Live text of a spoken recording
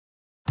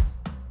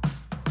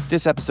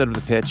This episode of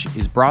The Pitch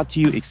is brought to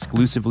you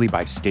exclusively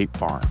by State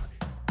Farm.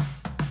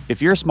 If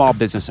you're a small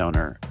business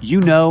owner, you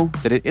know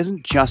that it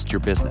isn't just your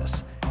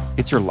business,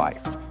 it's your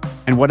life.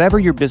 And whatever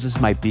your business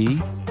might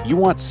be, you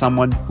want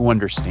someone who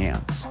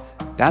understands.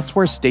 That's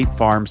where State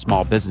Farm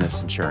Small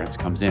Business Insurance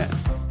comes in.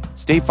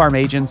 State Farm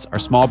agents are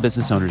small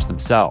business owners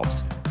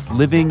themselves,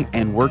 living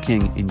and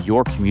working in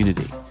your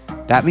community.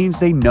 That means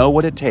they know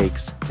what it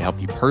takes to help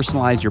you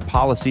personalize your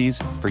policies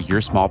for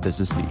your small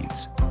business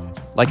needs.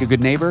 Like a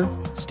good neighbor,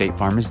 State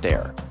Farm is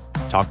there.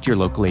 Talk to your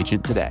local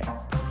agent today.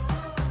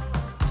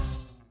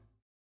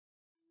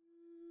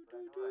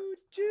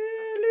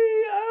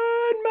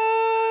 Gillian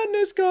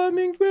Manis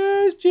coming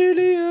west,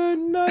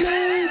 Gillian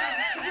Manis.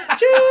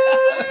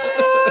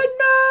 Gillian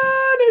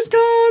Manis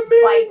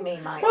coming. Bite me,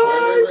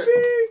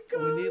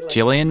 Michael.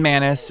 Gillian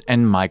Manis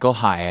and Michael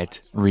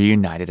Hyatt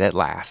reunited at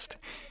last.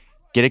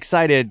 Get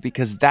excited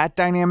because that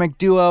dynamic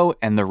duo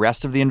and the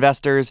rest of the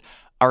investors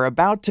are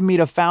about to meet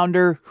a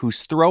founder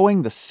who's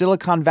throwing the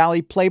Silicon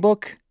Valley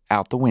playbook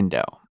out the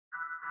window.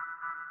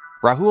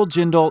 Rahul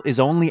Jindal is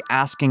only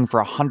asking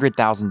for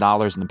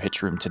 $100,000 in the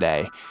pitch room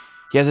today.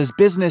 He has his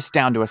business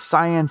down to a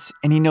science,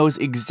 and he knows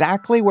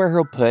exactly where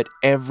he'll put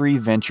every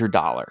venture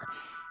dollar.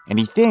 And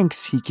he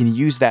thinks he can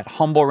use that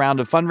humble round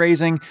of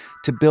fundraising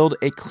to build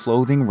a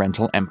clothing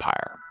rental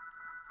empire.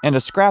 And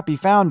a scrappy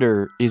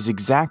founder is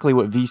exactly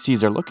what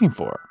VCs are looking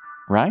for,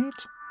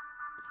 right?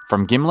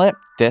 From Gimlet,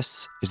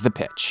 this is The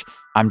Pitch.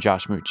 I'm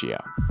Josh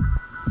Muccio.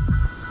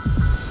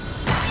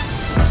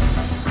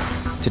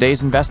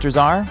 Today's investors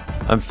are...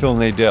 I'm Phil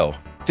Nadell.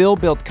 Phil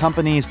built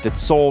companies that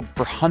sold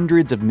for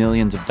hundreds of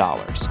millions of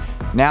dollars.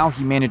 Now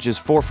he manages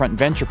Forefront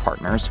Venture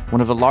Partners,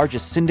 one of the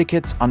largest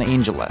syndicates on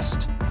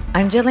AngelList.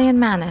 I'm Gillian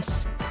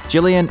Manis.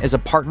 Gillian is a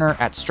partner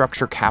at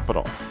Structure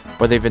Capital,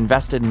 where they've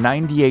invested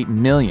 $98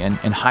 million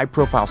in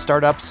high-profile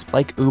startups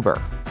like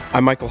Uber.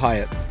 I'm Michael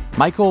Hyatt.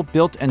 Michael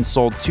built and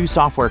sold 2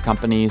 software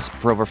companies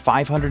for over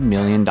 $500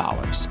 million.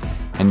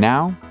 And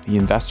now he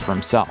invests for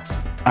himself.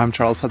 I'm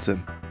Charles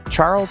Hudson.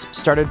 Charles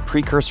started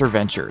Precursor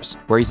Ventures,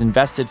 where he's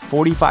invested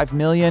 $45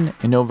 million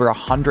in over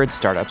 100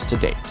 startups to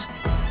date.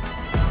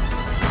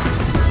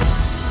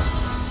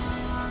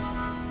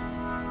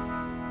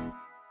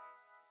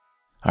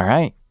 All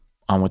right,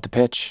 on with the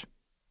pitch.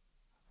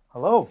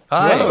 Hello.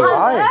 Hi.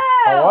 Hi.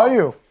 How are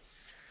you?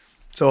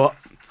 So,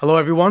 hello,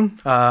 everyone.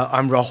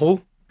 I'm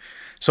Rahul.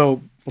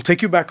 So, we'll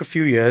take you back a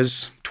few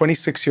years.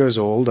 26 years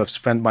old. I've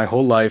spent my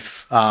whole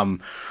life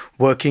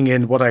working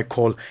in what I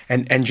call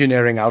an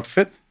engineering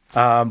outfit.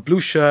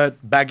 Blue shirt,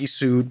 baggy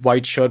suit,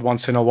 white shirt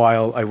once in a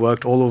while. I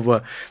worked all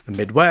over the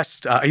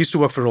Midwest. I used to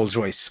work for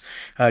Rolls-Royce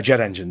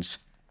jet engines.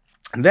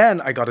 And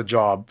then I got a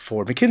job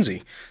for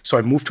McKinsey. So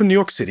I moved to New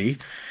York City,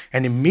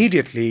 and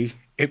immediately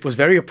it was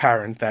very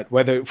apparent that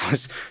whether it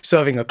was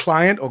serving a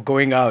client or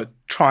going out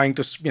trying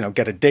to,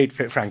 get a date,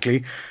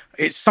 frankly,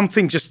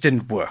 something just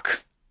didn't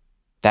work.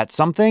 That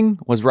something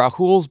was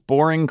Rahul's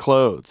boring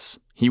clothes.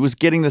 He was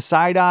getting the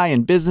side eye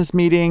in business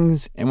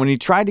meetings, and when he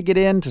tried to get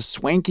into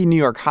swanky New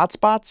York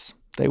hotspots,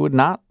 they would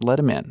not let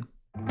him in.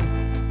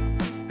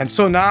 And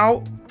so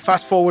now,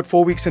 fast forward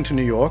 4 weeks into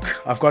New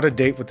York, I've got a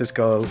date with this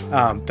girl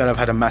that I've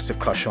had a massive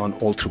crush on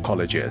all through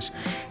college years.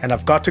 And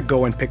I've got to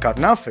go and pick out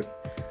an outfit.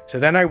 So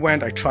then I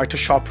tried to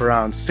shop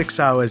around, 6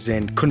 hours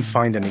in, couldn't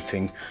find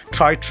anything,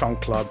 tried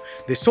Trunk Club.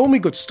 They sold me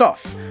good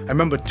stuff. I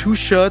remember 2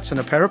 shirts and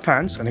a pair of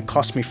pants, and it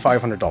cost me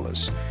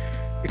 $500.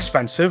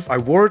 Expensive. I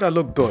wore it, I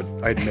looked good,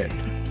 I admit.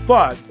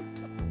 But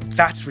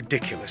that's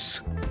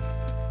ridiculous.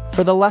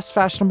 For the less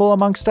fashionable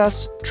amongst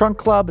us, Trunk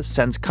Club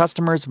sends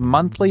customers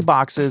monthly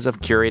boxes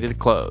of curated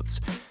clothes.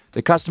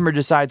 The customer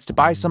decides to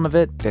buy some of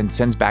it, then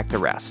sends back the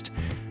rest.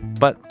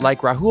 But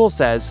like Rahul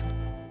says,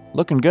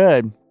 looking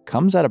good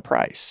comes at a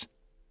price.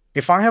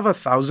 If I have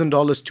 $1,000,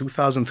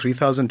 $2,000,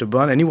 $3,000 to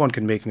burn, anyone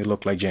can make me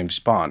look like James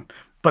Bond.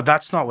 But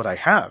that's not what I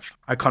have.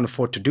 I can't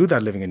afford to do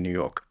that living in New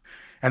York.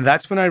 And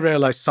that's when I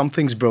realized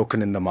something's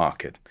broken in the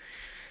market.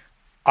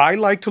 I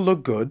like to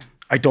look good.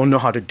 I don't know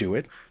how to do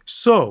it.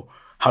 So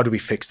how do we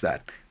fix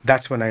that?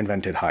 That's when I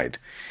invented Hyde.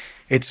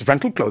 It's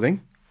rental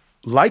clothing.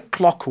 Like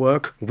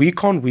clockwork,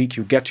 week on week,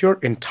 you get your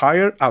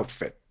entire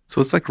outfit. So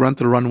it's like Rent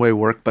the Runway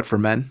work, but for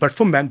men? But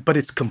for men, but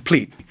it's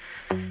complete.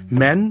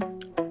 Men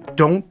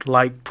don't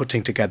like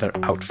putting together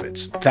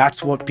outfits.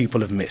 That's what people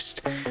have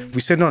missed.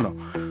 We said, no.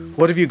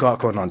 What have you got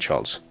going on,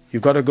 Charles?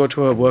 You've got to go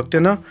to a work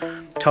dinner?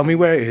 Tell me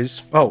where it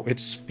is. Oh,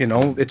 it's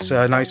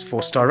a nice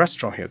 4-star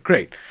restaurant here.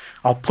 Great.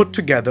 I'll put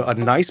together a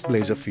nice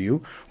blazer for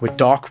you with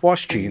dark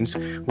wash jeans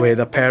with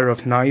a pair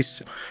of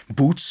nice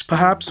boots,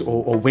 perhaps,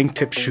 or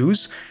wingtip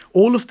shoes.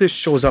 All of this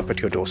shows up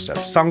at your doorstep.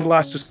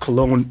 Sunglasses,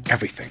 cologne,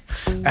 everything.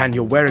 And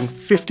you're wearing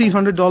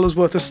 $1,500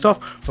 worth of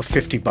stuff for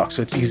 $50,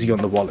 so it's easy on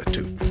the wallet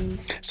too.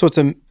 So it's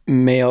a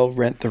male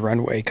Rent the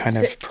Runway kind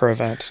of per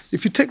event.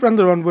 If you take Rent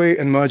the Runway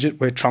and merge it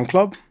with Trunk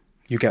Club,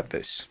 you get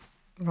this.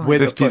 Right.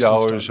 With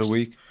 $50 a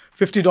week?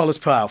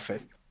 $50 per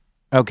outfit.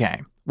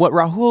 Okay, what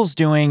Rahul's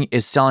doing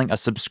is selling a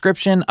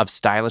subscription of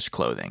stylish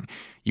clothing.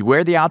 You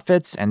wear the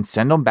outfits and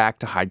send them back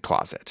to Hyde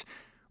Closet.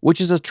 which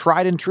is a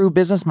tried and true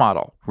business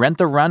model. Rent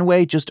the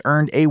Runway just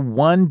earned a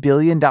 $1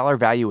 billion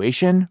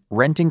valuation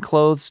renting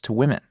clothes to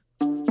women.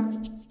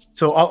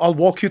 So I'll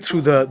walk you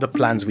through the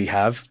plans we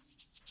have.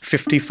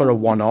 50 for a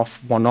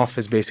one-off. One-off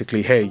is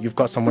basically, hey, you've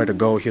got somewhere to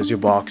go. Here's your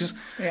box.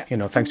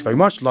 Yeah. Thanks very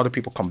much. A lot of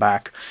people come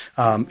back.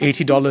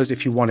 $80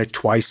 if you want it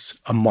twice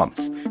a month.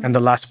 And the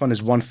last one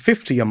is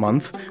 $150 a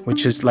month,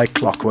 which is like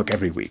clockwork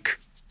every week.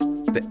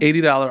 The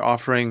 $80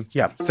 offering,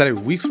 Yeah. is that a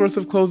week's worth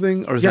of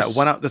clothing or is Yes. that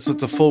one out? That's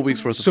a full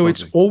week's worth of So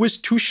clothing. it's always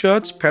 2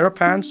 shirts, pair of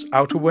pants,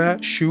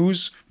 outerwear,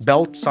 shoes,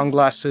 belt,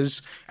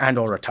 sunglasses, and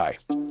or a tie,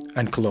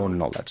 and cologne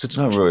and all that. So It's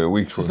not really a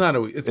week's worth. It's not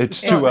a week. It's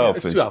it's two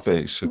outfits, it's two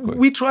outfits. basically.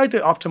 we try to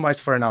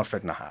optimize for an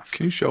outfit and a half.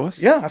 Can you show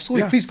us? Yeah,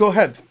 absolutely. Yeah. Please go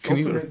ahead. Do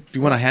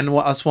you want to hand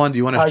us one? Do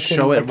you want to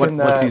show it?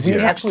 What's We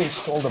easier? actually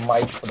installed a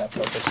mic for that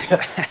purpose.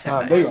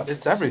 There you go.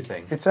 It's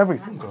everything. It's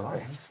everything.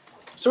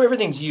 So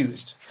everything's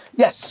used.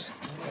 Yes.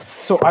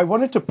 So I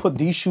wanted to put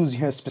these shoes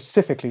here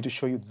specifically to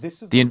show you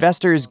this is The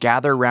investors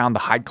gather around the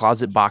hide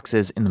closet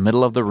boxes in the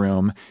middle of the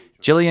room.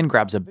 Jillian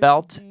grabs a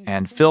belt,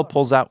 and Phil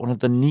pulls out one of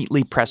the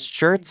neatly pressed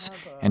shirts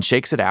and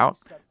shakes it out.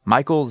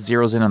 Michael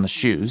zeroes in on the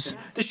shoes.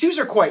 The shoes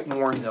are quite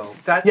worn, though.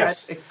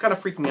 Yes. It kind of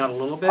freaked me out a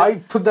little bit. I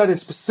put that in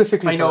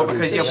specifically I know, for that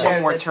because you reason. have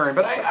one more turn,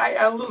 but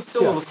I'm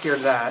still a little scared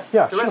of that.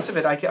 Yeah, the rest sure.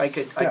 of it, I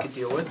could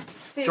deal with.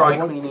 Dry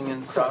cleaning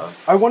and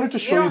stuff. I wanted to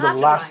show you the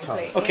last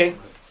time. Okay,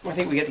 I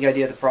think we get the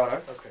idea of the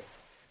product. Okay.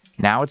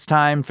 Now it's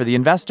time for the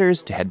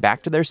investors to head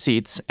back to their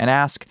seats and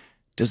ask,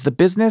 does the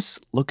business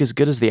look as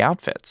good as the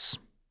outfits?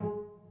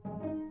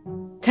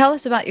 Tell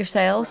us about your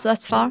sales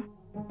thus far.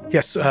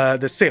 Yes,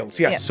 the sales.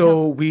 Yes. Yeah,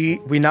 So we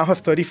now have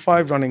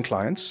 35 running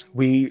clients.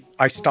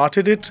 I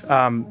started it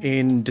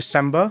in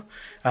December,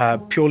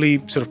 purely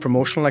sort of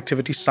promotional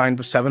activity, signed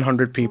with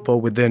 700 people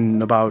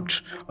within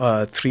about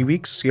 3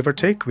 weeks, give or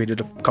take. We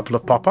did a couple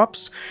of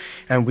pop-ups,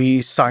 and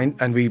we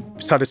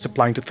started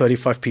supplying to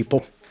 35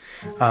 people.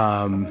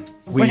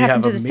 What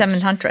happened to the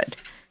 700?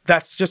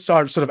 That's just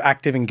our sort of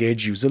active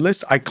engaged user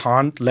list. I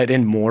can't let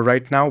in more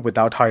right now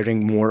without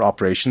hiring more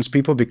operations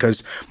people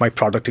because my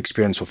product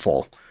experience will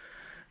fall.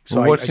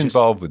 So What's I just-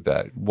 involved with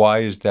that? Why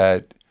is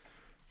that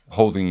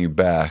holding you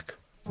back?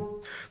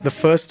 The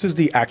first is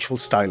the actual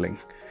styling.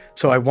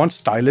 So I want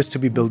stylists to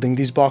be building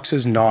these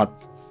boxes, not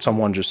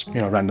someone just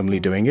randomly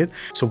doing it.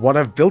 So what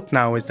I've built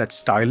now is that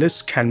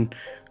stylists can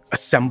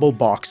assemble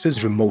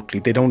boxes remotely.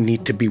 They don't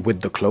need to be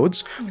with the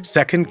clothes.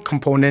 Second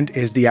component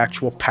is the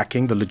actual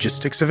packing, the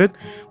logistics of it.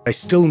 I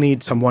still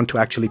need someone to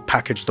actually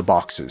package the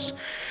boxes.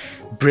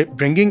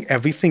 Bringing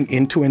everything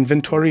into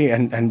inventory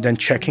and then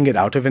checking it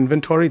out of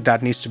inventory,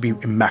 that needs to be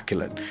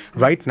immaculate.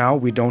 Right now,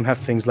 we don't have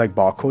things like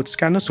barcode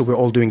scanners, so we're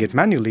all doing it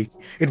manually.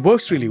 It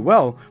works really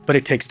well, but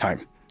it takes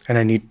time, and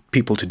I need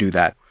people to do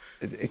that.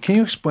 Can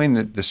you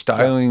explain the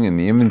styling and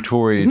the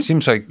inventory? It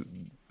seems like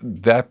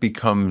that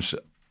becomes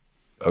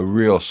a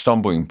real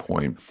stumbling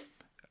point.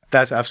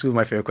 That's absolutely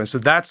my favorite question.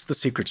 So that's the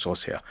secret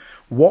sauce here.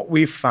 What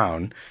we've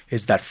found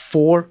is that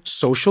 4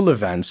 social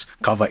events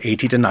cover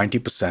 80 to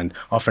 90%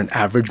 of an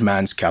average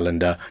man's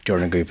calendar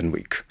during a given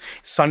week.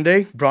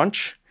 Sunday,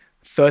 brunch.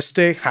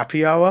 Thursday,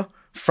 happy hour.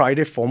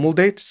 Friday, formal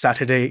date.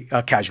 Saturday,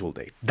 casual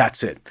date.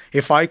 That's it.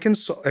 If I can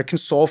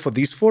solve for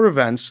these 4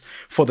 events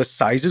for the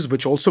sizes,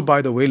 which also,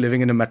 by the way,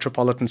 living in a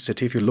metropolitan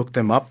city, if you look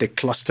them up, they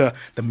cluster.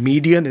 The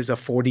median is a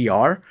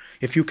 40R.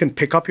 If you can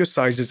pick up your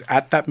sizes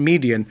at that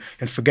median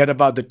and forget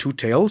about the 2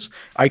 tails,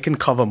 I can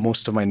cover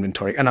most of my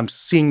inventory. And I'm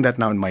seeing that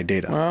now in my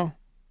data. Wow.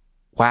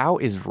 Wow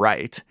is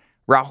right.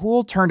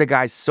 Rahul turned a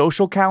guy's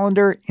social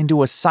calendar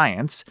into a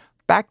science,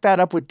 backed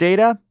that up with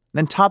data,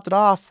 then topped it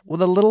off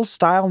with a little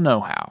style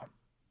know-how.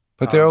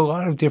 But there are a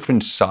lot of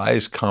different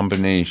size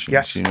combinations.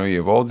 Yes. You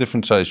have all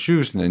different size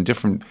shoes and then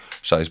different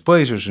size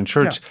blazers and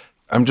shirts. Yeah.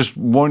 I'm just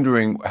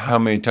wondering how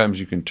many times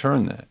you can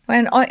turn that.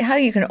 And how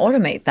you can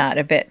automate that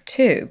a bit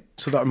too.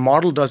 So the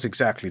model does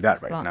exactly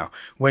that right now.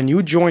 When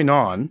you join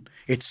on,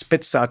 it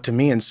spits out to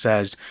me and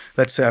says,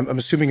 let's say, I'm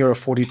assuming you're a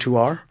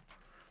 42R.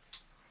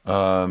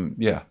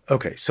 Yeah.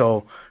 Okay,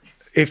 so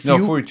if No,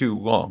 you... 42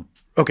 long.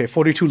 Okay,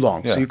 42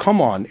 long. Yeah. So you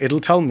come on, it'll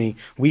tell me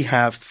we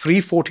have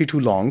 3 42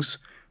 longs,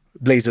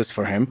 blazers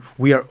for him.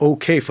 We are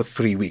okay for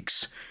 3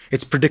 weeks.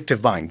 It's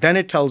predictive buying. Then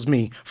it tells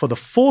me for the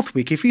 4th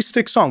week, if he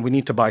sticks on, we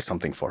need to buy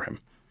something for him.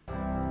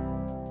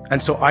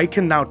 And so I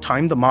can now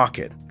time the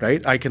market,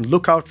 right? I can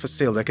look out for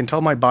sales. I can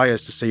tell my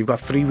buyers to say, you've got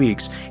 3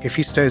 weeks. If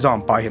he stays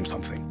on, buy him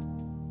something.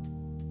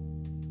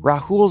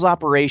 Rahul's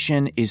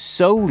operation is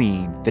so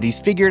lean that he's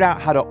figured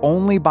out how to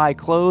only buy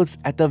clothes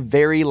at the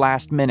very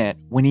last minute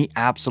when he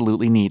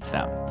absolutely needs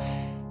them.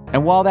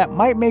 And while that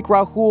might make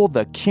Rahul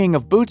the king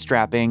of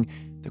bootstrapping,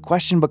 the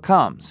question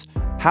becomes,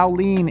 how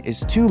lean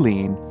is too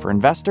lean for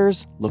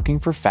investors looking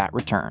for fat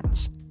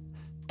returns?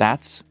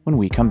 That's when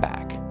we come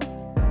back.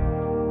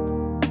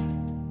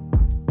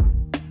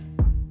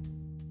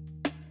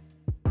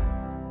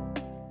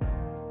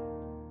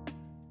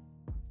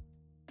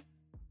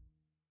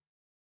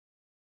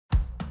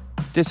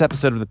 This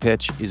episode of The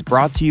Pitch is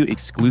brought to you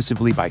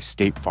exclusively by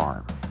State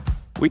Farm.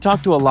 We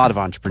talk to a lot of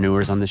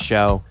entrepreneurs on the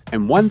show,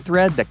 and one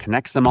thread that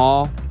connects them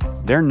all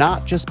they're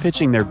not just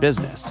pitching their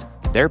business,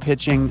 they're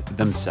pitching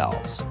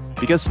themselves.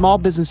 Because small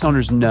business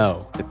owners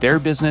know that their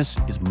business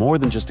is more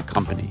than just a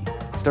company,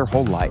 it's their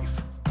whole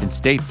life. And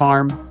State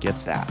Farm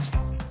gets that.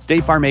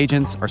 State Farm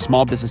agents are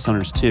small business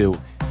owners too,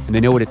 and they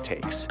know what it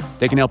takes.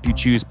 They can help you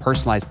choose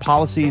personalized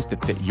policies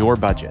that fit your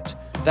budget.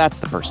 That's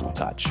the personal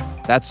touch.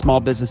 That's small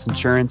business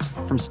insurance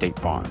from State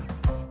Farm.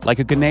 Like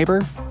a good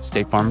neighbor,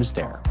 State Farm is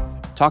there.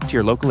 Talk to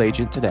your local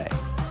agent today.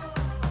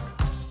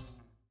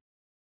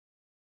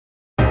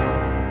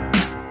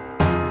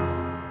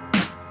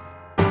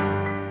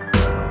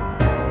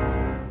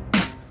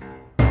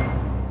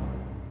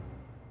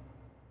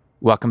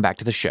 Welcome back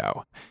to the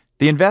show.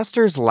 The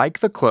investors like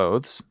the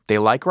clothes, they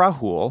like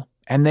Rahul,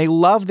 and they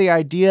love the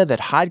idea that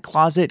Hide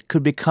Closet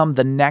could become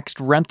the next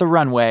Rent the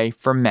Runway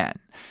for men.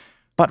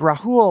 But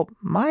Rahul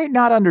might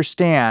not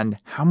understand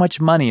how much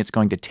money it's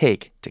going to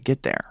take to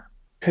get there.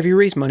 Have you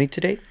raised money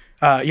to date?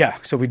 Yeah,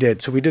 so we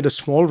did. So we did a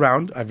small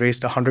round. I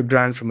raised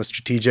 $100,000 from a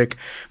strategic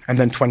and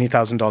then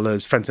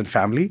 $20,000 friends and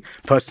family.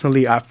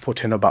 Personally, I've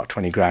put in about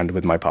 $20,000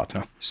 with my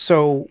partner.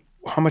 So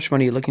how much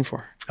money are you looking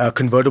for? A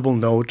convertible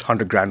note,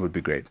 $100,000 would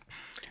be great.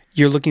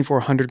 You're looking for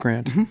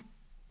 $100,000. Mm-hmm.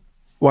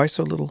 Why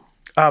so little?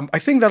 I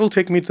think that'll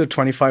take me to the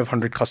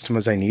 2,500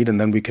 customers I need, and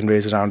then we can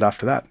raise it around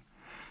after that.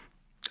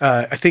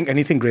 I think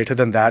anything greater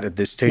than that at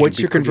this stage. What's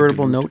your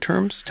convertible note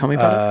terms? Tell me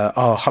about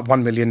it.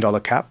 $1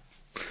 million cap.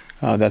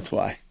 Oh, that's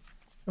why.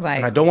 Right.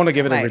 And I don't want to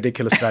give it a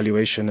ridiculous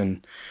valuation.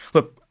 And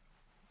look,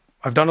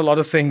 I've done a lot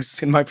of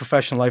things in my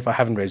professional life. I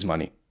haven't raised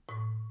money.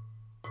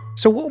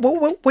 So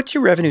what's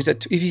your revenues?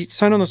 If you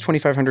sign on those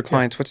 2,500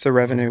 clients, what's the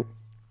revenue?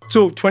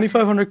 So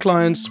 2,500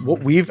 clients,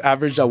 what we've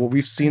averaged out, what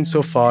we've seen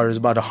so far is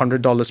about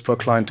 $100 per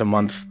client a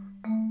month.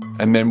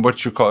 And then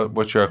what's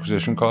your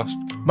acquisition cost?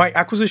 My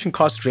acquisition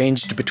cost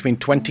ranged between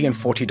 $20 and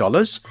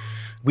 $40.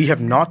 We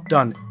have not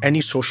done any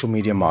social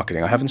media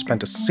marketing. I haven't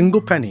spent a single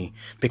penny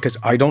because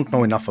I don't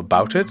know enough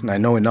about it, and I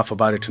know enough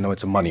about it to know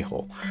it's a money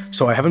hole.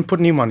 So I haven't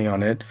put any money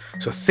on it.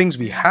 So things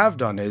we have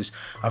done is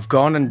I've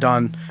gone and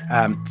done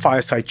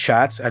fireside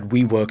chats at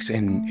WeWorks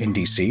in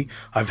DC.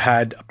 I've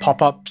had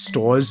pop-up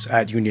stores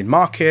at Union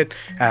Market,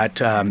 at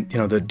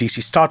the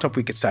DC Startup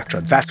Week,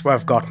 etc. That's where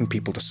I've gotten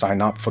people to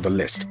sign up for the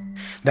list.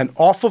 Then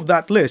off of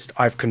that list,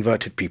 I've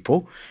converted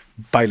people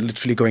by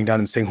literally going down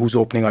and saying who's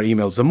opening our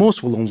emails the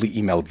most, we'll only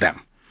email them.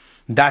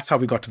 That's how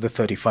we got to the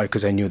 35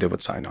 because I knew they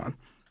would sign on.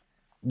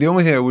 The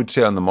only thing I would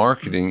say on the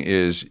marketing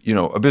is,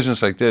 a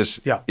business like this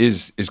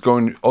is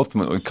going to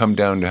ultimately come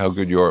down to how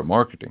good you are at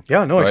marketing.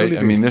 Yeah, no, right? I totally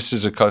agree. I mean, this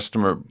is a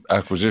customer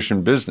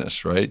acquisition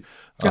business, right?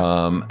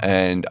 Yeah.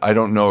 And I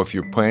don't know if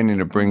you're planning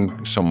to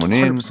bring someone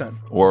in 100%.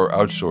 or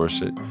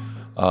outsource it.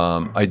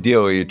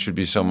 Ideally, it should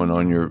be someone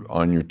on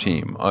your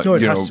team, No,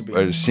 it has to be.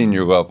 at a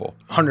senior level.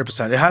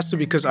 100%. It has to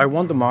be because I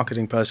want the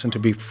marketing person to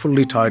be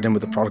fully tied in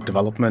with the product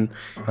development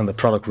and the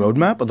product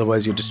roadmap.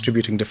 Otherwise, you're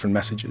distributing different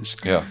messages.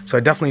 Yeah. So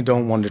I definitely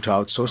don't want to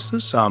outsource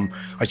this.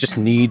 I just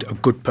need a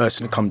good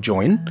person to come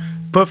join.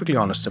 Perfectly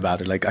honest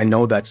about it. Like I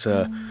know it's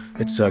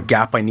a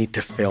gap I need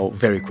to fill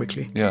very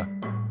quickly. Yeah.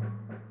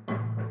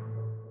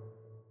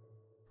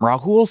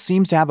 Rahul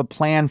seems to have a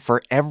plan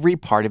for every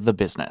part of the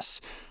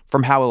business,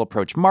 from how he'll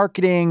approach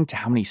marketing to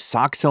how many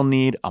socks he'll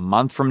need a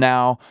month from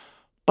now.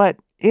 But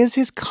is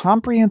his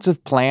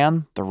comprehensive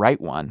plan the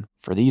right one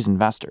for these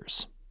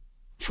investors?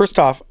 First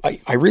off,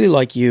 I really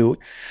like you.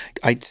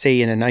 I'd say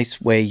in a nice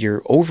way,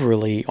 you're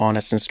overly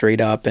honest and straight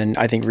up, and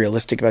I think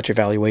realistic about your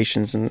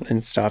valuations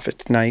and stuff.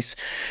 It's nice.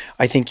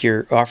 I think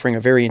you're offering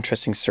a very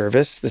interesting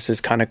service. This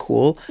is kind of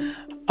cool.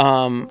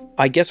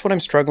 I guess what I'm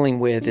struggling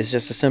with is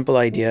just a simple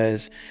idea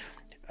is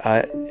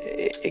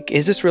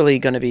this really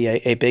going to be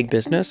a big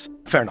business?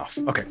 Fair enough.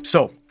 Okay,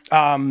 so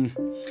I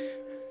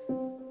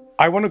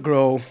want to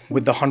grow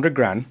with the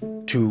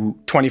 $100,000 to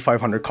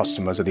 2,500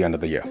 customers at the end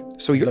of the year.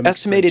 So your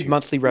estimated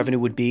monthly revenue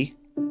would be?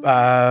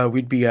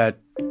 We'd be at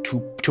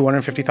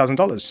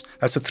 $250,000.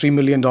 That's a $3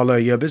 million a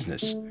year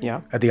business.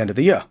 Yeah. At the end of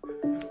the year,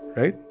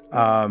 right?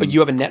 But you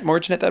have a net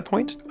margin at that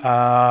point?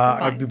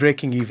 I'd be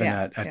breaking even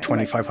at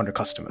 2,500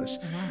 customers,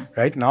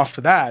 right? And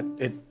after that,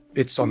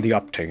 it's on the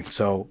uptick.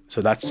 So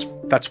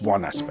that's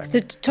one aspect. So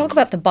talk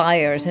about the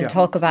buyers and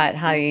talk about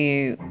how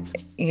you're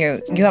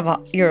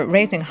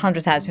raising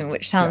 100,000,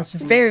 which sounds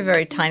very,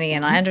 very tiny,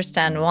 and I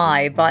understand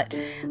why, but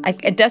I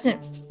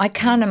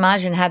can't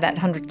imagine how that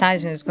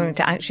 100,000 is going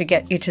to actually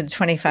get you to the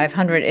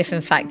 2,500 if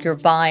in fact you're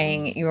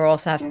buying, you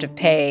also have to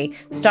pay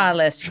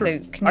stylists.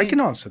 Sure. So I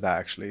can answer that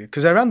actually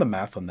because I ran the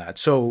math on that.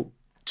 So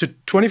to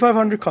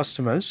 2,500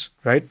 customers,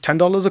 right?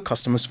 $10 a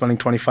customer spending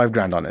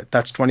 $25,000 on it.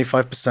 That's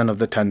 25% of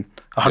the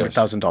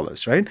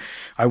 $100,000, right?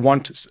 I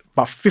want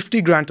about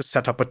 $50,000 to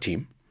set up a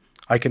team.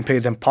 I can pay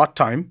them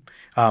part-time,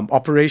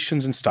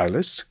 operations and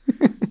stylists,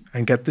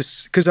 and get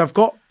this because I've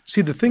got.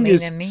 See, the thing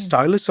is,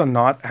 stylists are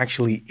not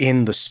actually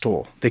in the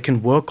store. They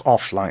can work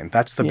offline.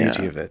 That's the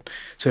beauty of it.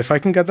 So if I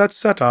can get that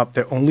set up,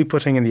 they're only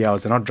putting in the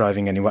hours. They're not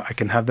driving anywhere. I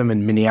can have them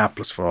in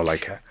Minneapolis for all I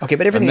care. Okay,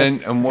 but everything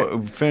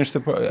finish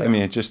the. I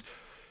mean, it just.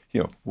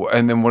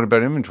 And then what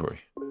about inventory?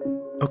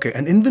 Okay,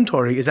 and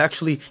inventory is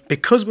actually,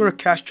 because we're a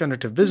cash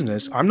generative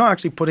business, I'm not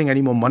actually putting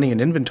any more money in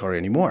inventory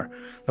anymore.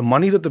 The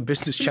money that the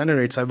business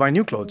generates, I buy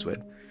new clothes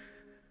with.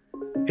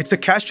 It's a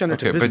cash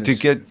generative business. But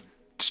to get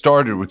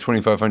started with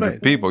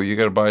 2,500 people, you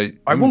got to buy.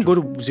 I won't go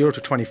to 0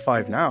 to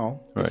 25 now.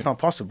 It's not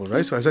possible,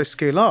 right? So as I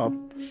scale up,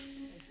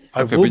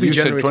 I will be generating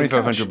cash. You said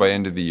 2,500 by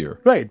end of the year.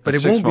 Right, but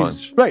That's it won't 6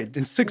 months. be right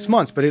in 6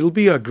 months. But it'll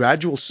be a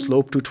gradual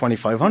slope to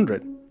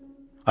 2,500.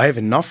 I have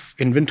enough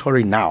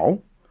inventory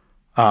now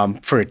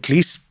for at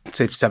least,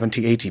 say,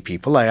 70, 80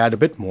 people. I add a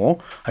bit more,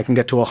 I can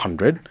get to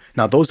 100.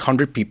 Now, those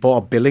 100 people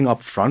are billing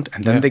up front,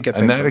 and then they get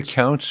their And that clothes.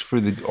 accounts for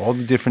all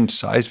the different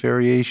size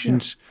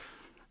variations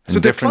and So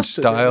they're different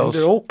clustered, styles.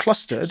 They're all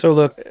clustered. So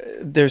look,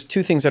 there's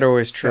two things that are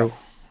always true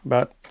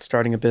about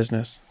starting a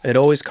business. It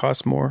always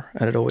costs more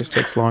and it always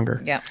takes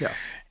longer. Yeah.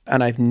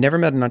 And I've never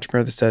met an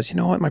entrepreneur that says, you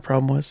know what my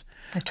problem was?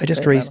 I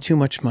just very raised little. too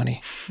much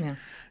money. Yeah.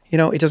 You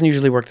know, it doesn't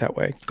usually work that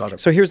way. Got it.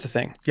 So here's the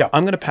thing. Yeah.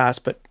 I'm going to pass,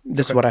 but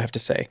this is what I have to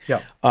say.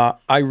 Yeah.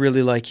 I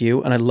really like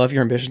you and I love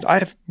your ambitions. I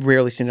have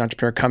rarely seen an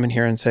entrepreneur come in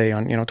here and say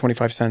on,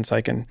 25 cents,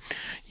 I can,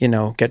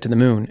 get to the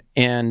moon.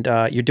 And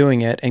you're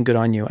doing it and good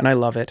on you. And I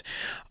love it.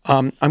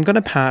 I'm going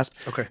to pass,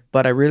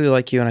 but I really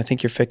like you and I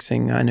think you're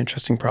fixing an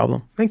interesting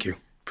problem. Thank you.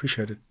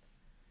 Appreciate it.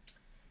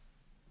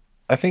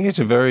 I think it's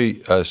a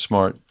very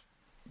smart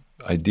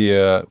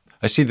idea.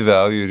 I see the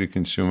value to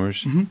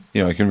consumers.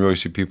 I can really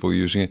see people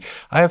using it.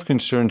 I have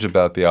concerns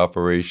about the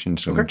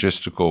operations and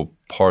logistical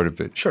part of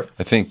it. Sure.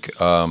 I think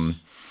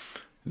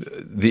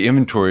the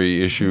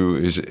inventory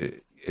issue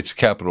it's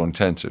capital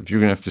intensive. You're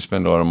going to have to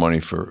spend a lot of money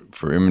for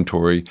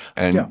inventory.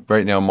 And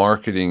right now,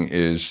 marketing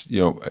is,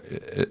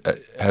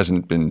 it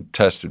hasn't been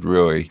tested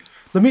really.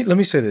 Let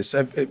me say this.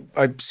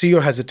 I see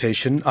your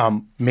hesitation.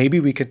 Maybe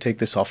we could take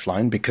this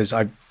offline because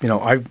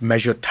I've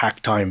measured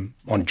tack time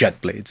on jet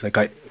blades.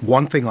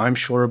 One thing I'm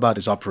sure about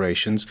is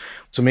operations.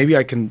 So maybe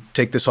I can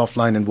take this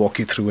offline and walk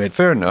you through it.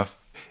 Fair enough.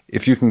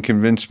 If you can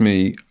convince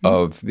me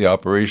of the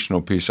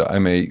operational piece, I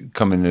may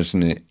come in as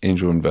an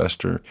angel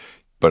investor,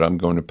 but I'm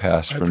going to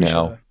pass for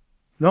now. That.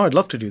 No, I'd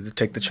love to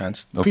take the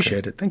chance.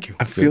 Appreciate it. Thank you.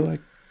 I feel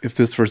like if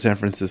this were San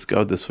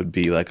Francisco, this would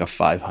be like a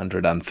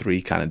 500 on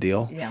 3 kind of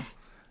deal. Yeah.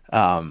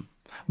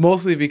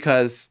 Mostly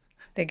because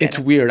it's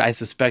weird. I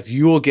suspect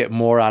you will get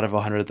more out of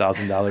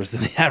 $100,000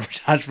 than the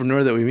average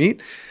entrepreneur that we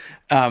meet.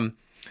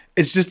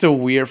 It's just for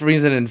me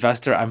as an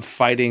investor, I'm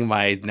fighting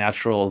my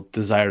natural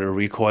desire to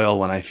recoil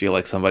when I feel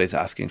like somebody's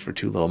asking for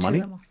too little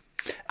money.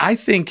 I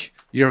think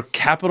your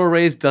capital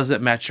raise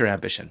doesn't match your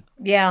ambition.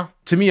 Yeah.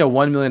 To me, a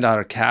 $1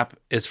 million cap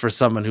is for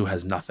someone who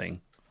has nothing,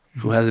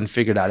 who hasn't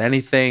figured out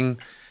anything.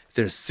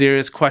 There's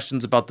serious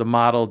questions about the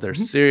model.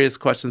 There's serious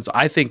questions.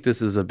 I think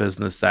this is a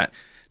business that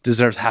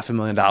deserves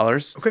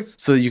 $500,000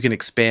 so that you can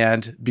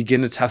expand,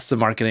 begin to test the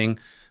marketing,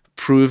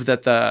 prove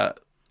that the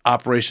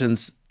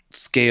operations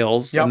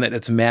scales and that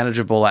it's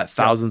manageable at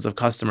thousands of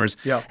customers.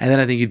 And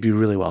then I think you'd be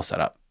really well set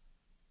up.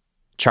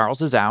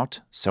 Charles is out,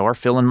 so are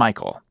Phil and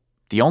Michael.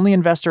 The only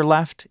investor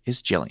left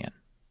is Jillian.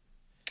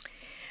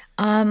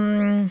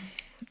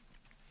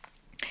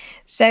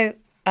 So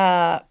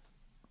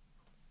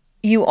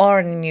you are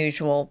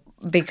unusual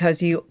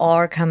because you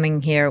are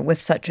coming here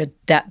with such a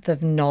depth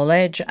of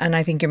knowledge. And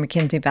I think your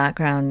McKinsey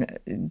background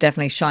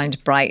definitely shines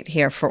bright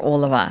here for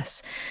all of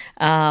us.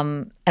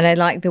 And I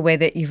like the way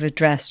that you've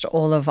addressed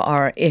all of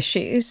our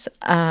issues.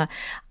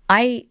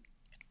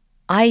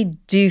 I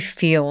do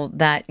feel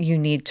that you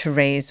need to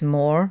raise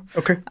more.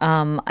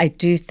 I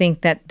do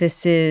think that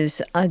this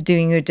is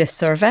doing you a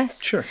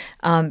disservice. Sure.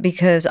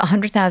 Because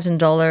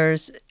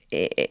 $100,000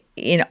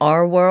 in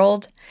our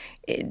world,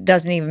 it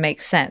doesn't even make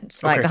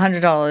sense. Like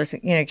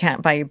 $100,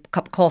 can't buy you a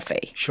cup of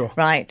coffee. Sure.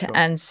 Right. Sure.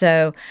 And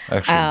so,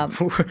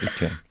 actually, it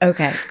can.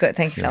 Okay, good.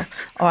 Thank you, Phil.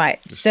 All right.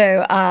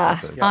 So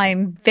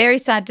I'm very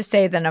sad to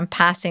say that I'm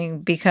passing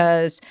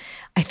because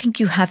I think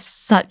you have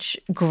such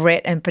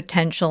grit and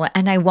potential,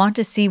 and I want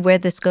to see where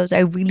this goes. I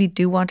really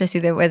do want to see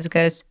where this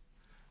goes.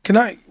 Can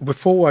I,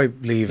 before I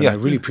leave, and I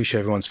really appreciate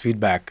everyone's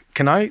feedback,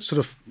 can I sort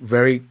of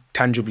very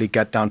tangibly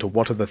get down to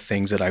what are the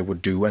things that I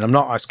would do? And I'm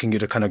not asking you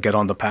to kind of get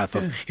on the path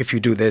of, if you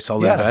do this,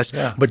 I'll invest,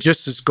 but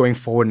just as going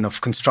forward in a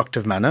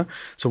constructive manner.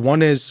 So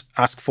one is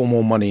ask for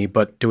more money,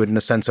 but do it in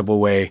a sensible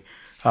way.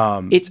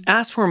 It's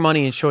ask for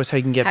money and show us how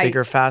you can get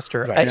bigger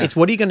faster. It's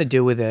what are you going to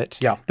do with it?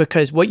 Yeah.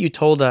 Because what you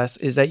told us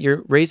is that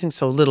you're raising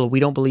so little, we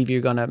don't believe you're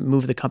going to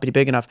move the company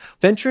big enough.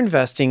 Venture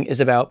investing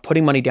is about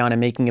putting money down and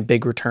making a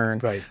big return.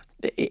 Right.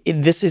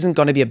 This isn't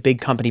going to be a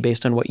big company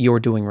based on what you're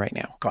doing right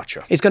now.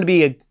 Gotcha. It's going to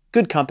be a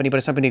good company, but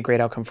it's not going to be a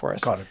great outcome for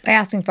us. Got it. By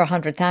asking for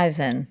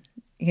 100,000,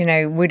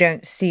 we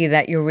don't see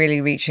that you're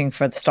really reaching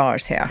for the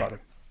stars here. Got it.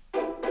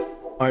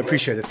 I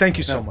appreciate it. Thank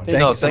you so much.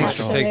 Thanks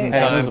for taking the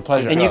time. It was a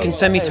pleasure. And you can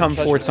send me Tom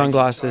Ford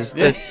sunglasses.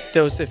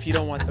 Those, if you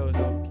don't want those,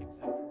 I'll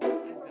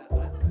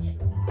keep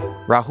them.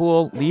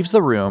 Rahul leaves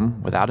the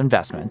room without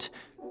investment,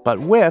 but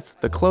with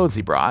the clothes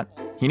he brought.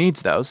 He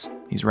needs those.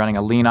 He's running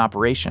a lean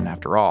operation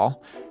after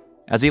all.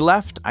 As he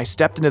left, I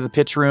stepped into the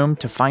pitch room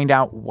to find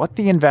out what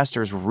the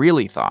investors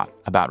really thought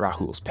about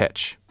Rahul's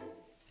pitch.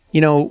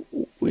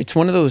 It's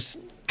one of those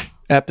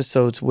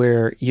episodes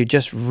where you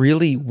just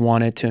really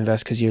wanted to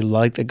invest because you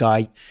like the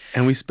guy.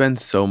 And we spend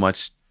so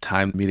much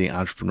time meeting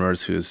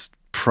entrepreneurs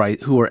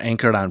who are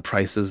anchored on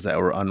prices that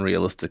were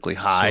unrealistically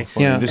high. So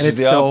yeah, this is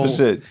the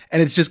opposite.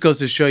 And it just goes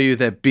to show you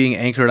that being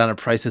anchored on a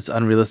price that's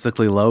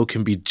unrealistically low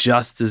can be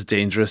just as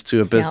dangerous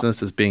to a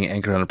business as being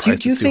anchored on a price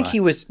do you that's think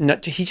too high.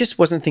 he just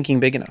wasn't thinking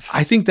big enough?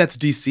 I think that's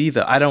DC,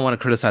 though. I don't want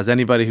to criticize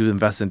anybody who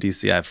invests in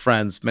DC. I have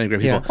friends, many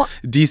great people.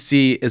 Yeah.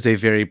 DC is a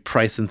very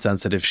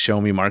price-insensitive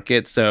show-me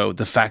market, so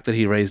the fact that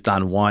he raised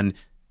on one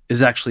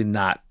is actually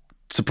not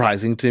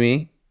surprising to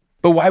me.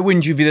 But why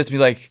wouldn't you view this and be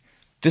like,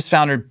 this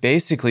founder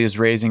basically is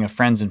raising a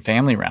friends and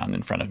family round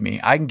in front of me.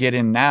 I can get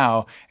in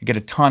now and get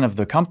a ton of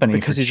the company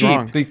because for he's cheap.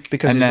 wrong.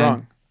 Because he's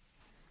wrong.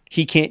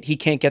 He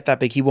can't get that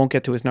big. He won't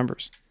get to his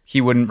numbers.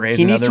 He wouldn't raise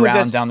another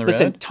round down the road.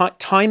 Listen,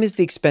 time is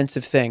the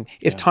expensive thing.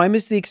 If time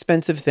is the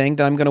expensive thing,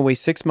 then I'm going to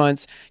waste 6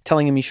 months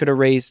telling him he should have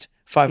raised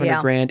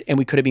 500 grand and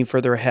we could have been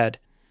further ahead.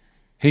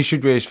 He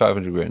should raise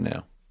 500 grand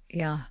now.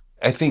 Yeah.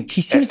 I think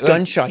he seems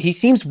gun shy. He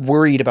seems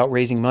worried about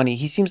raising money.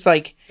 He seems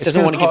like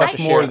doesn't want to give up a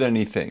share. More than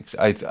he thinks,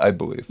 I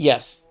believe.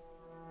 Yes.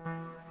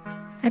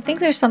 I think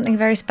there's something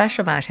very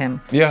special about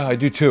him. Yeah, I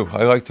do too.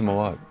 I liked him a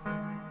lot.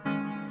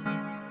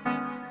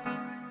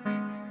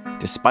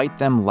 Despite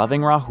them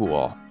loving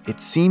Rahul, it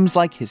seems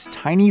like his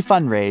tiny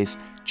fundraise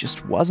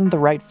just wasn't the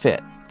right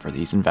fit for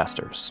these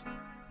investors.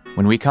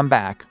 When we come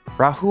back,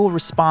 Rahul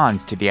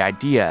responds to the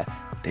idea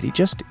that he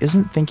just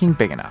isn't thinking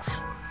big enough.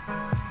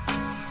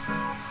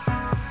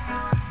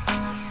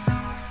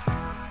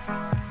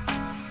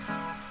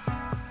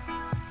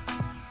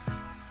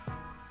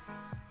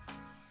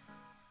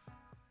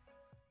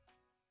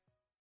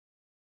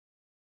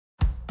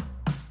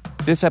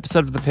 This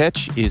episode of The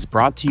Pitch is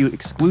brought to you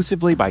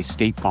exclusively by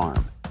State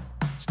Farm.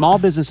 Small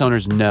business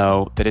owners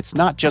know that it's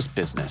not just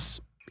business,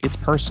 it's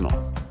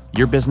personal.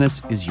 Your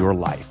business is your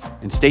life,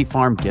 and State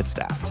Farm gets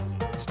that.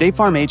 State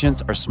Farm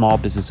agents are small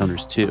business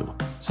owners too,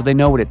 so they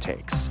know what it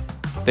takes.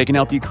 They can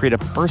help you create a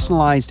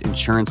personalized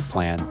insurance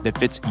plan that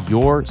fits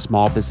your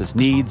small business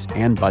needs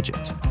and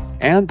budget.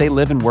 And they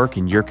live and work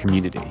in your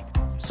community,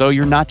 so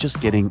you're not just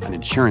getting an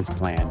insurance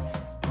plan,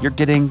 you're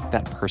getting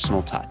that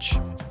personal touch.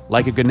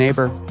 Like a good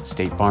neighbor,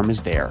 State Farm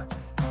is there.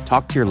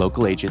 Talk to your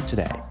local agent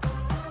today.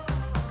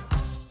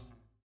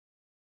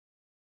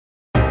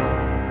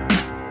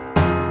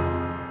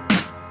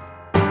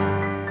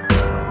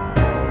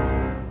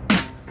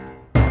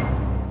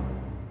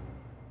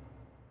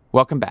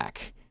 Welcome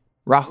back.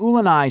 Rahul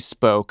and I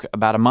spoke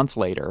about a month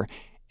later,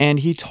 and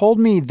he told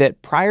me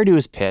that prior to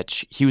his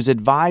pitch, he was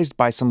advised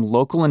by some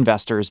local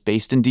investors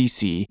based in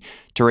DC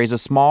to raise a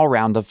small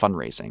round of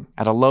fundraising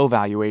at a low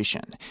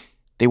valuation.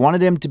 They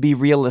wanted him to be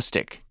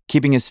realistic,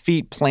 keeping his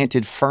feet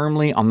planted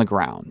firmly on the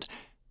ground.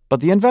 But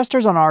the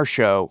investors on our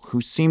show,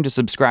 who seem to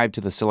subscribe to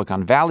the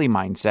Silicon Valley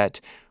mindset,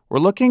 were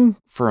looking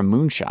for a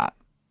moonshot.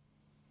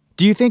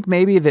 Do you think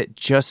maybe that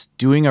just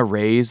doing a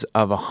raise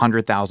of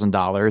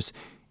 $100,000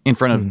 in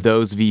front of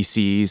those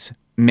VCs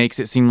makes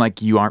it seem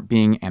like you aren't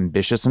being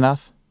ambitious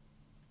enough?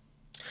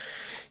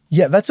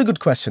 Yeah, that's a good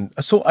question.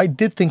 So I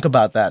did think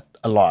about that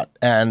a lot,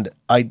 and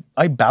I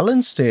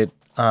balanced it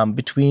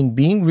between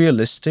being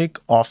realistic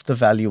of the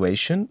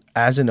valuation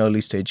as an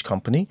early stage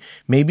company.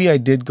 Maybe I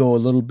did go a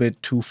little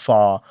bit too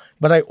far,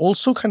 but I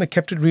also kind of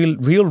kept it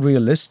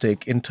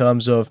realistic in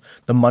terms of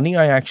the money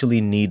I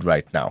actually need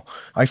right now.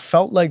 I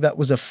felt like that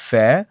was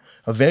a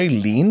very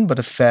lean, but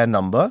a fair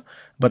number.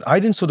 But I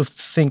didn't sort of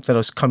think that I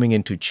was coming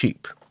in too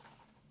cheap.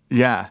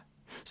 Yeah.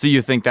 So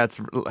you think that's,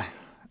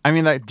 I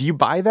mean, like, do you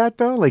buy that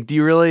though? Like, do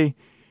you really,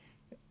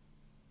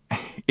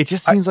 it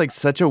just seems like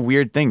such a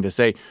weird thing to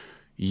say,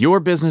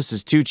 your business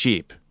is too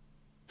cheap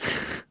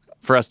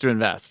for us to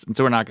invest, and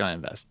so we're not going to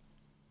invest.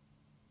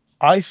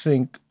 I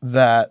think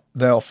that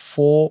there are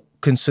 4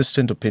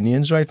 consistent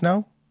opinions right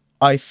now.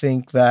 I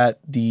think that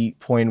the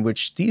point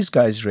which these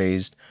guys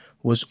raised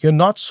was you're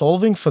not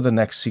solving for the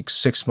next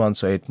 6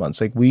 months or 8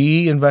 months. Like,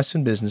 we invest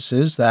in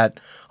businesses that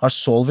are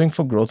solving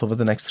for growth over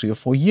the next 3 or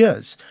 4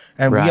 years.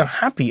 And we are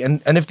happy.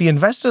 And if the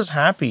investor's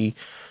happy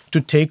to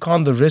take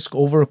on the risk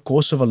over a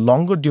course of a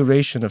longer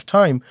duration of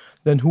time,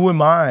 then who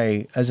am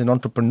I as an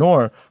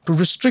entrepreneur to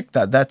restrict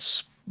that?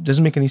 That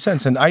doesn't make any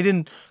sense. And I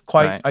didn't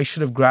quite, I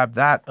should have grabbed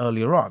that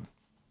earlier on.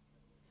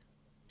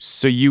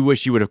 So you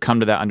wish you would have come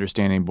to that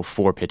understanding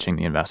before pitching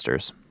the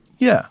investors?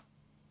 Yeah.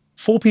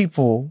 4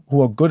 people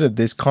who are good at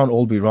this can't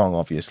all be wrong,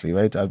 obviously,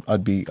 right?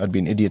 I'd be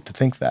an idiot to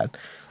think that.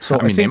 So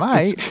I mean, they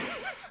might.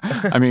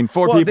 I mean,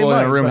 4 people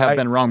in a room have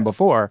been wrong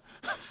before.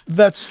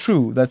 That's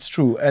true.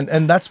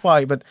 And that's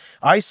why, but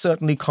I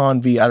certainly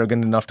can't be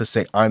arrogant enough to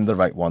say I'm the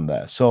right one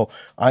there. So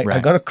I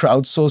got to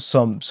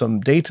crowdsource some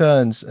data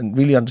and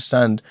really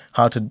understand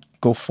how to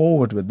go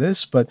forward with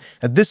this. But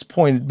at this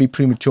point, it'd be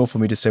premature for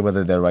me to say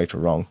whether they're right or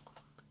wrong.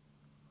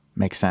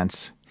 Makes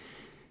sense.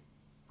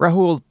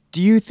 Rahul,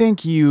 do you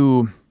think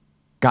you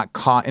got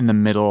caught in the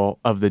middle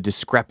of the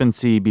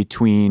discrepancy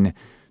between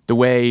the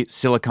way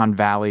Silicon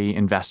Valley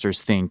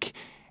investors think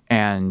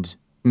and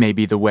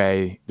maybe the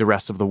way the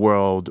rest of the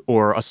world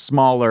or a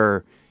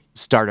smaller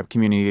startup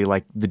community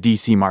like the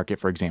DC market,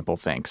 for example,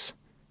 thinks?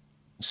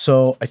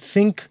 So I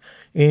think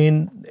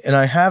and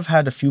I have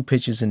had a few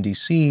pitches in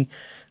DC,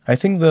 I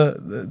think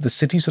the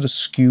city sort of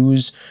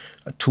skews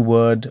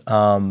toward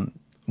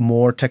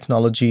more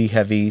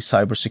technology-heavy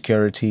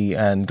cybersecurity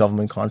and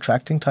government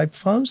contracting type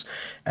firms,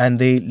 and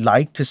they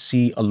like to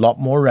see a lot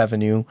more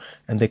revenue,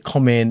 and they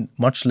come in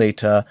much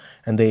later,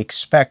 and they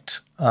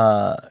expect,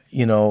 they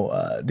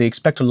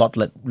expect a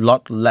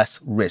lot less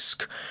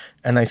risk,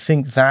 and I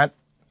think that,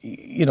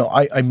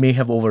 I may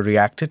have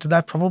overreacted to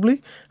that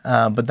probably,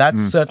 but that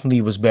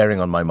certainly was bearing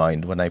on my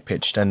mind when I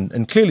pitched,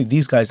 and clearly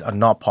these guys are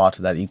not part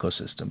of that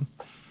ecosystem.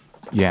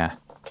 Yeah.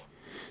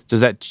 Does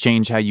that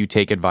change how you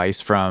take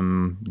advice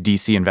from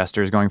DC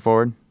investors going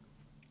forward?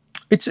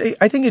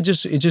 I think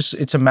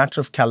it's a matter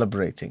of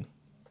calibrating.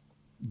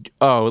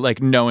 Oh,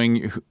 like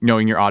knowing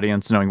your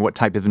audience, knowing what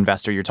type of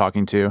investor you're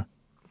talking to.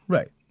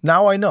 Right.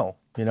 Now I know,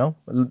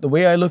 the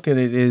way I look at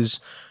it is,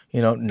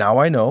 now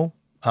I know,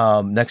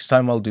 next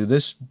time I'll do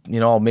this,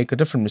 I'll make a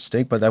different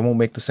mistake, but I won't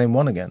make the same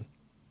one again.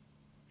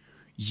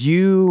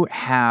 You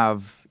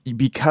have,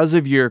 because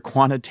of your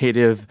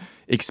quantitative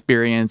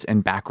experience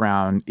and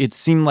background, it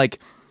seemed like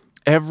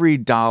every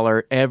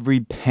dollar,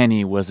 every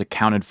penny was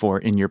accounted for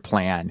in your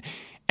plan.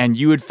 And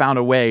you had found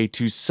a way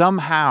to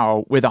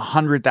somehow, with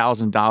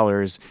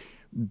 $100,000,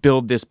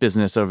 build this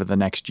business over the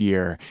next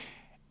year.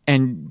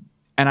 And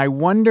I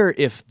wonder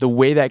if the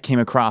way that came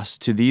across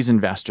to these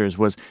investors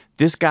was,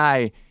 this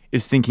guy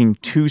is thinking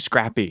too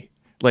scrappy.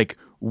 Like,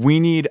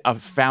 we need a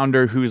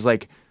founder who's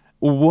like,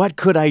 what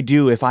could I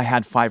do if I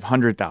had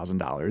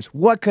 $500,000?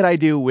 What could I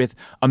do with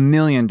 $1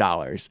 million?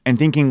 And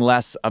thinking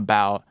less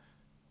about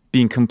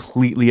being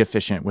completely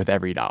efficient with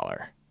every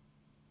dollar.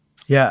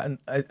 Yeah,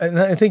 and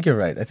I think you're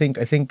right. I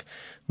think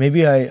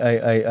maybe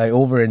I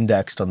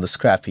over-indexed on the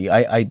scrappy.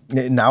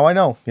 Now I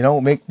know,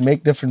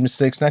 make different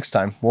mistakes next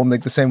time. Won't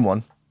make the same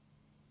one.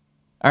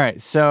 All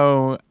right,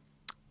 so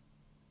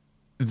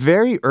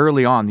very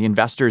early on, the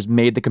investors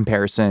made the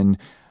comparison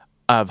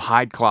of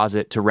Hide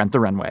Closet to Rent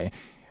the Runway.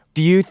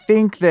 Do you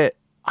think that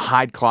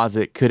Hide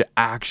Closet could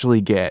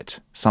actually get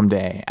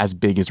someday as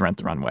big as Rent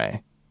the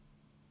Runway?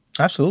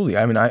 Absolutely.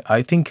 I mean,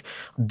 I think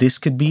this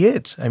could be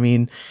it. I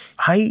mean,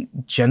 I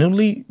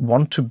genuinely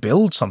want to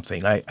build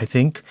something. I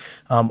think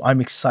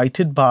I'm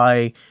excited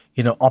by,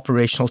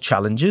 operational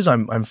challenges.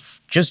 I'm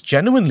just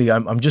genuinely,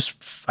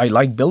 I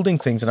like building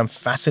things, and I'm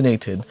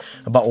fascinated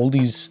about all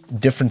these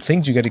different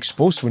things you get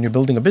exposed to when you're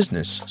building a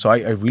business. So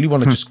I really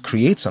want to just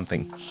create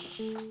something.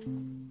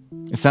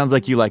 It sounds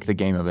like you like the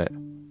game of it.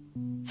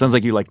 Sounds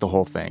like you like the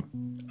whole thing.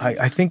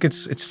 I think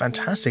it's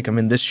fantastic. I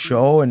mean, this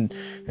show and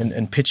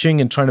pitching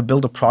and trying to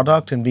build a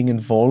product and being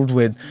involved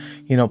with,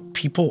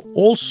 people,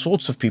 all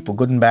sorts of people,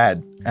 good and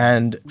bad.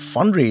 And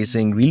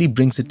fundraising really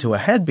brings it to a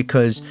head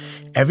because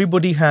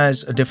everybody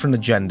has a different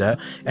agenda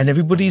and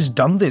everybody's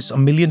done this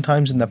 1,000,000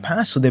 times in the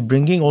past. So they're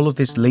bringing all of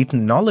this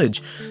latent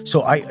knowledge.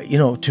 So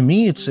to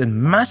me, it's a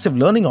massive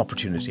learning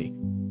opportunity.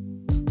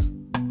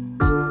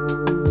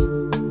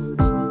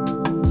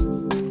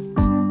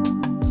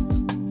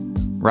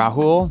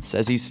 Rahul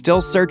says he's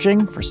still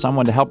searching for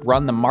someone to help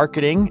run the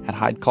marketing at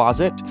Hide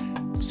Closet.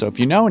 So if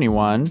you know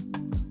anyone,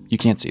 you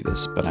can't see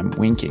this, but I'm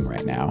winking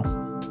right now.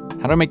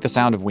 How do I make the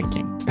sound of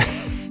winking?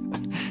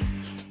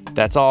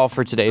 That's all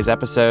for today's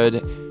episode,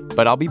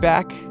 but I'll be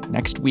back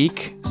next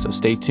week, so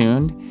stay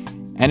tuned.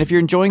 And if you're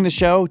enjoying the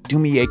show, do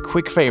me a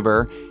quick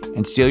favor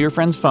and steal your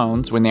friends'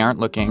 phones when they aren't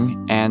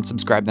looking and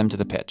subscribe them to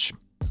The Pitch.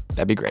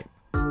 That'd be great.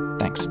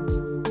 Thanks.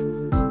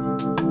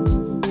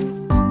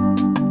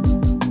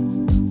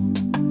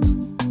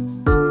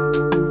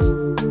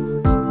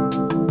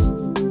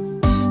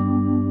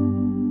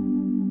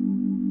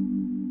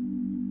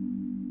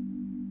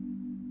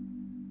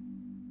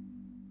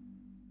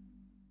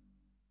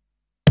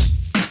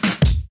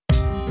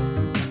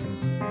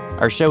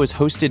 Our show is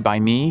hosted by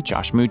me,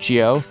 Josh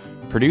Muccio,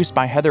 produced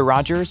by Heather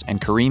Rogers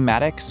and Kareem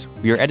Maddox.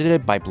 We are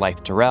edited by Blythe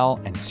Terrell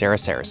and Sarah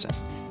Saracen.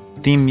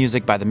 Theme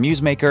music by The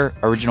Musemaker,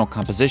 original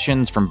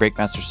compositions from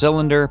Breakmaster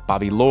Cylinder,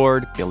 Bobby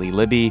Lord, Billy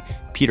Libby,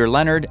 Peter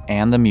Leonard,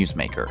 and The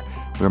Musemaker.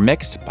 We're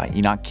mixed by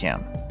Enoch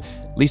Kim.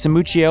 Lisa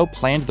Muccio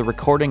planned the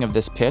recording of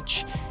this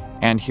pitch,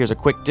 and here's a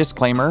quick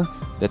disclaimer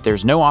that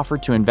there's no offer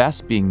to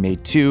invest being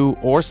made to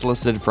or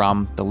solicited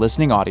from the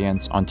listening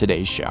audience on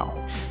today's show.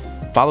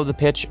 Follow The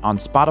Pitch on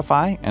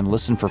Spotify and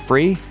listen for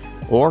free,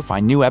 or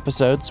find new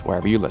episodes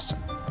wherever you listen.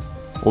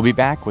 We'll be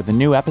back with a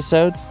new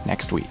episode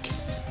next week.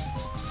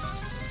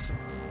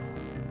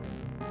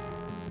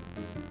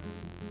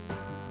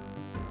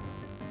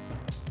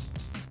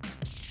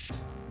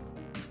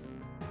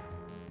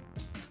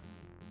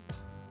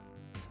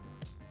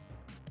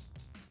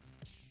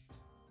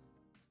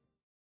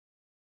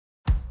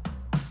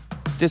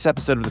 This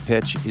episode of The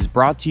Pitch is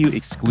brought to you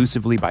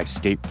exclusively by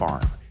State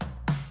Farm.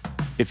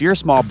 If you're a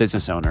small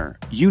business owner,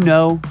 you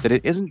know that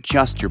it isn't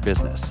just your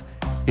business,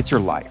 it's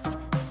your life.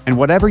 And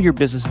whatever your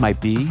business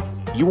might be,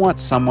 you want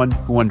someone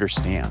who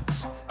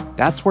understands.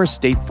 That's where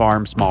State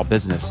Farm Small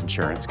Business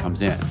Insurance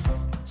comes in.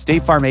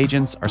 State Farm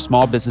agents are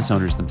small business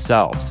owners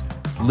themselves,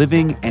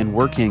 living and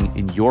working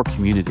in your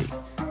community.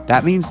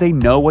 That means they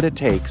know what it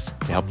takes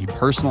to help you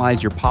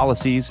personalize your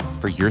policies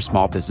for your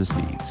small business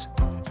needs.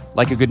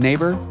 Like a good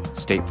neighbor,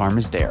 State Farm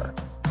is there.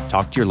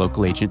 Talk to your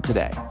local agent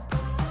today.